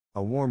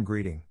A warm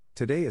greeting.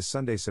 Today is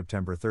Sunday,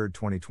 September 3,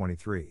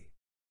 2023.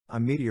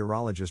 I'm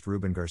meteorologist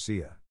Ruben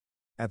Garcia.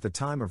 At the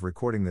time of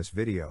recording this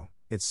video,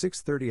 it's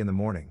 6:30 in the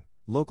morning,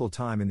 local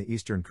time in the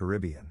Eastern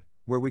Caribbean,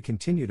 where we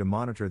continue to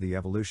monitor the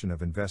evolution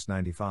of Invest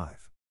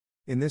 95.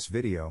 In this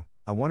video,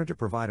 I wanted to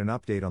provide an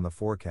update on the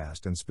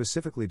forecast and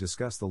specifically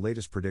discuss the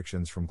latest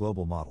predictions from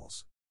global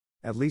models.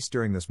 At least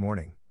during this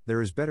morning,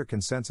 there is better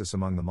consensus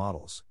among the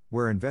models,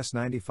 where Invest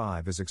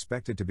 95 is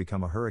expected to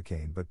become a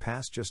hurricane but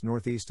pass just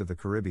northeast of the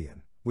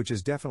Caribbean, which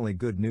is definitely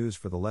good news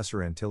for the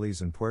Lesser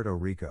Antilles and Puerto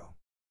Rico.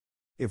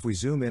 If we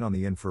zoom in on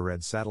the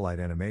infrared satellite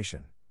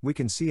animation, we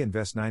can see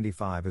Invest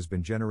 95 has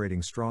been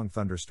generating strong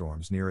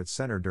thunderstorms near its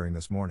center during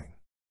this morning.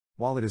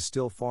 While it is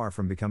still far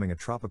from becoming a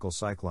tropical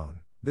cyclone,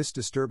 this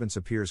disturbance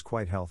appears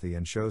quite healthy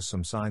and shows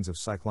some signs of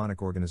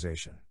cyclonic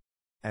organization.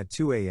 At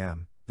 2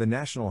 a.m., the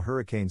National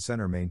Hurricane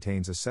Center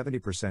maintains a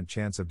 70%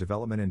 chance of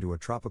development into a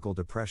tropical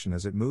depression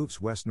as it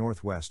moves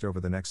west-northwest over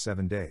the next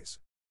 7 days.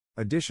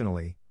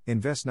 Additionally,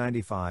 Invest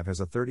 95 has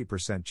a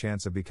 30%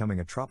 chance of becoming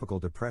a tropical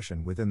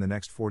depression within the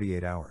next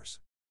 48 hours.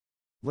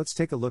 Let's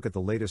take a look at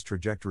the latest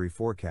trajectory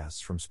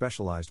forecasts from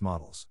specialized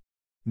models.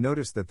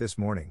 Notice that this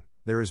morning,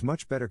 there is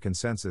much better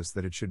consensus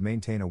that it should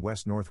maintain a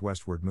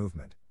west-northwestward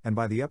movement, and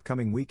by the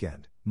upcoming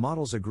weekend,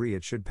 models agree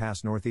it should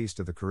pass northeast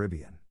of the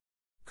Caribbean.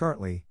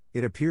 Currently,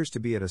 it appears to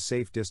be at a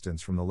safe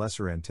distance from the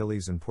Lesser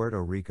Antilles and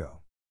Puerto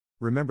Rico.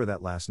 Remember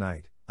that last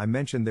night, I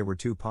mentioned there were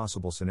two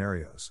possible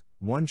scenarios,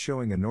 one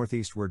showing a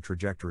northeastward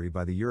trajectory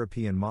by the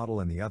European model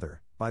and the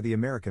other, by the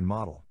American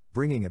model,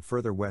 bringing it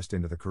further west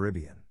into the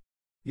Caribbean.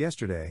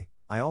 Yesterday,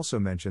 I also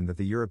mentioned that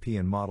the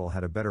European model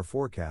had a better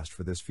forecast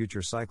for this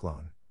future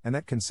cyclone, and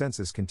that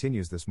consensus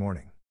continues this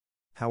morning.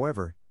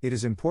 However, it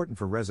is important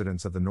for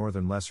residents of the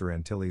northern Lesser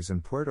Antilles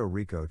and Puerto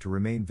Rico to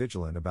remain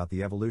vigilant about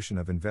the evolution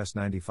of Invest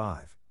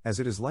 95, as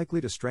it is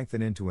likely to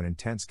strengthen into an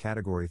intense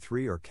Category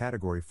 3 or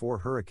Category 4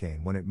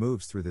 hurricane when it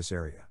moves through this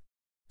area.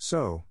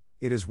 So,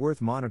 it is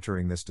worth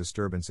monitoring this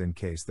disturbance in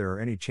case there are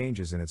any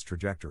changes in its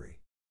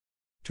trajectory.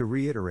 To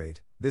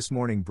reiterate, this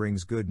morning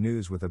brings good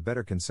news with a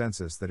better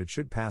consensus that it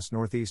should pass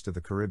northeast of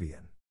the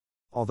Caribbean.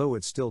 Although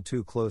it's still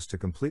too close to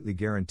completely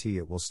guarantee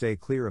it will stay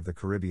clear of the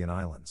Caribbean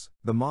islands,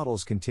 the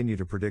models continue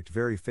to predict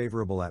very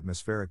favorable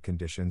atmospheric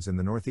conditions in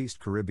the northeast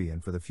Caribbean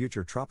for the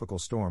future tropical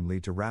storm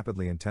lead to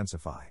rapidly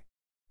intensify.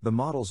 The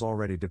models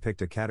already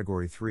depict a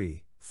Category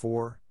 3,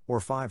 4, or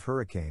 5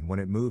 hurricane when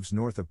it moves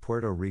north of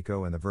Puerto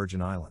Rico and the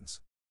Virgin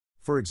Islands.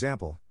 For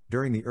example,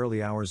 during the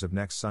early hours of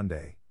next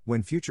Sunday,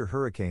 when future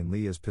Hurricane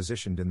Lee is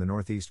positioned in the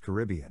northeast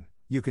Caribbean,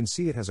 you can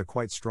see it has a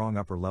quite strong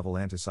upper-level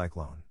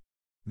anticyclone.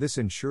 This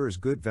ensures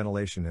good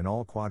ventilation in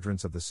all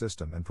quadrants of the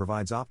system and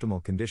provides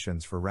optimal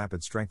conditions for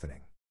rapid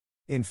strengthening.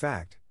 In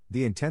fact,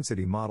 the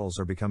intensity models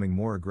are becoming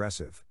more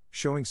aggressive,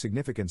 showing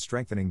significant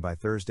strengthening by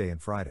Thursday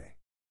and Friday.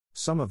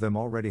 Some of them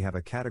already have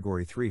a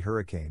Category 3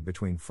 hurricane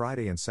between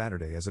Friday and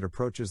Saturday as it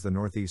approaches the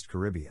northeast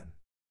Caribbean.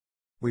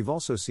 We've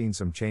also seen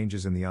some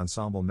changes in the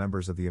ensemble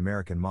members of the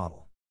American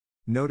model.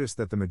 Notice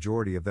that the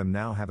majority of them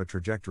now have a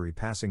trajectory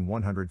passing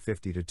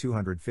 150 to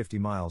 250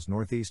 miles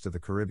northeast of the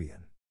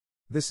Caribbean.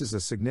 This is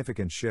a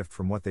significant shift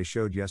from what they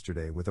showed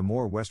yesterday with a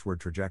more westward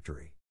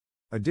trajectory.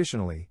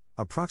 Additionally,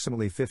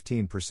 approximately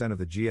 15% of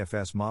the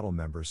GFS model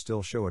members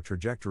still show a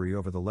trajectory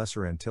over the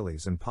Lesser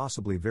Antilles and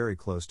possibly very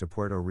close to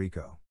Puerto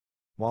Rico.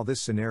 While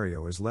this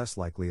scenario is less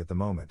likely at the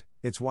moment,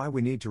 it's why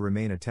we need to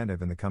remain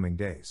attentive in the coming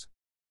days.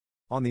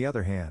 On the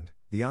other hand,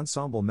 the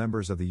ensemble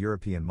members of the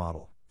European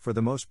model, for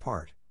the most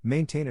part,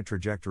 maintain a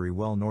trajectory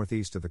well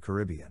northeast of the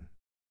Caribbean.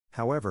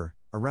 However,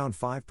 around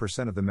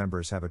 5% of the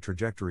members have a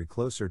trajectory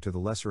closer to the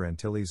Lesser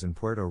Antilles and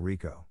Puerto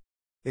Rico.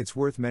 It's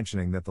worth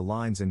mentioning that the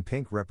lines in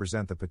pink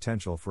represent the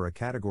potential for a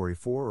Category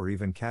 4 or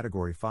even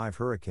Category 5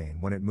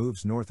 hurricane when it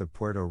moves north of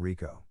Puerto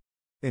Rico.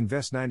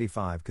 Invest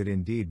 95 could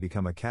indeed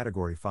become a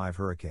Category 5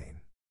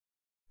 hurricane.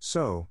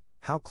 So,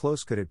 how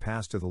close could it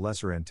pass to the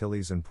Lesser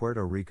Antilles and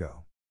Puerto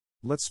Rico?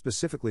 Let's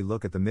specifically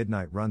look at the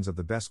midnight runs of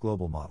the best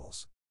global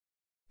models.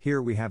 Here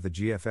we have the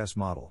GFS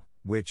model,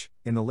 which,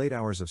 in the late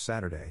hours of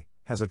Saturday,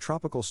 has a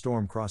tropical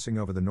storm crossing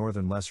over the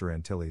northern Lesser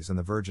Antilles and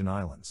the Virgin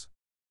Islands.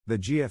 The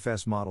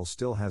GFS model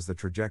still has the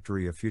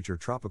trajectory of future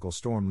tropical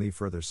storm Lee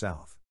further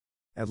south.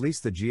 At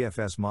least the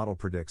GFS model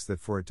predicts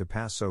that for it to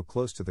pass so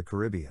close to the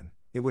Caribbean,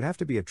 it would have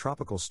to be a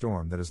tropical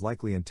storm that is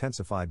likely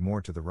intensified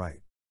more to the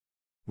right.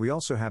 We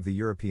also have the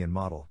European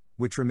model,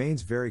 which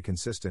remains very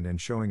consistent in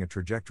showing a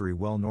trajectory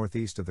well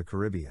northeast of the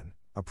Caribbean,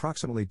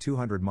 approximately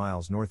 200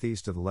 miles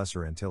northeast of the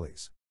Lesser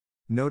Antilles.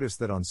 Notice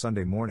that on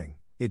Sunday morning,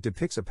 it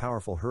depicts a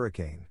powerful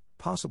hurricane,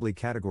 possibly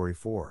Category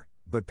 4,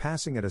 but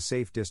passing at a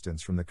safe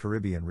distance from the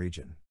Caribbean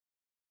region.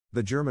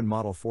 The German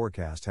model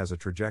forecast has a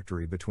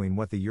trajectory between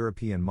what the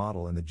European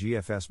model and the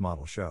GFS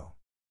model show.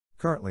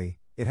 Currently,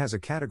 it has a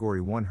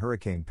Category 1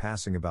 hurricane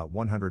passing about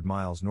 100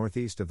 miles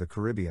northeast of the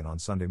Caribbean on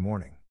Sunday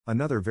morning.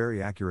 Another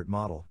very accurate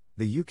model,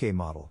 the UK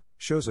model,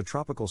 shows a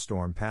tropical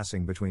storm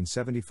passing between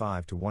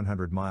 75 to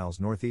 100 miles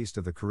northeast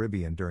of the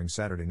Caribbean during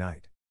Saturday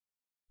night.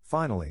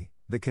 Finally,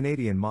 The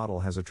Canadian model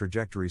has a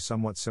trajectory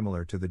somewhat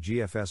similar to the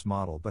GFS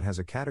model but has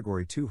a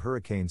Category 2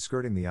 hurricane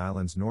skirting the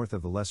islands north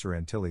of the Lesser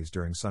Antilles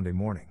during Sunday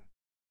morning.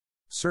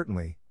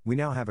 Certainly, we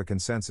now have a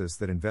consensus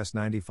that Invest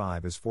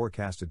 95 is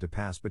forecasted to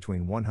pass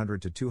between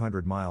 100 to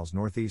 200 miles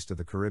northeast of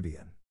the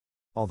Caribbean.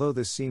 Although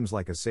this seems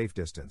like a safe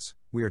distance,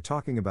 we are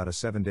talking about a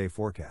 7-day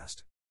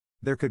forecast.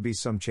 There could be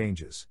some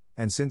changes,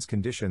 and since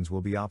conditions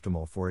will be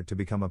optimal for it to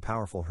become a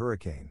powerful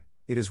hurricane,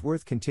 it is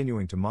worth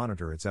continuing to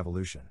monitor its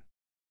evolution.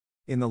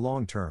 In the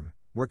long term,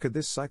 where could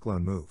this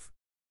cyclone move?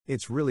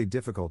 It's really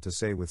difficult to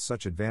say with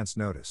such advance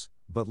notice,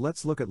 but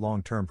let's look at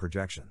long-term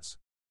projections.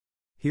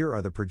 Here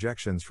are the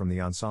projections from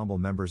the ensemble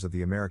members of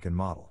the American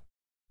model.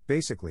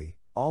 Basically,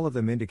 all of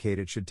them indicate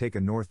it should take a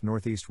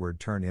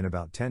north-northeastward turn in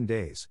about 10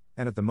 days,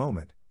 and at the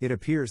moment, it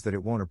appears that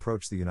it won't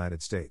approach the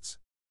United States.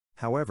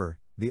 However,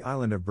 the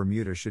island of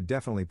Bermuda should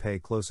definitely pay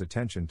close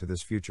attention to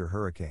this future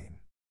hurricane.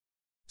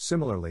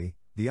 Similarly,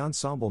 the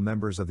ensemble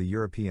members of the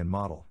European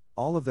model,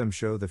 all of them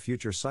show the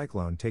future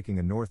cyclone taking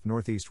a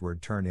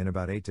north-northeastward turn in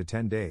about 8 to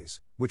 10 days,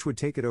 which would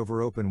take it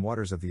over open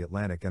waters of the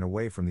Atlantic and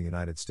away from the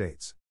United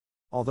States.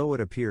 Although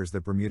it appears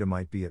that Bermuda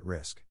might be at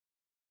risk.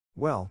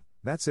 Well,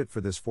 that's it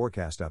for this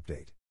forecast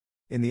update.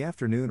 In the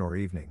afternoon or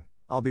evening,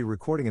 I'll be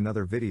recording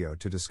another video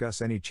to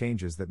discuss any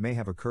changes that may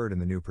have occurred in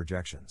the new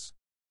projections.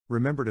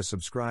 Remember to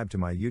subscribe to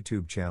my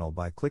YouTube channel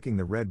by clicking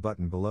the red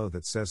button below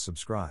that says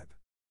subscribe.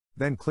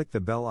 Then click the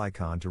bell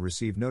icon to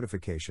receive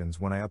notifications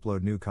when I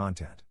upload new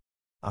content.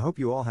 I hope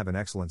you all have an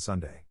excellent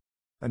Sunday.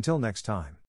 Until next time.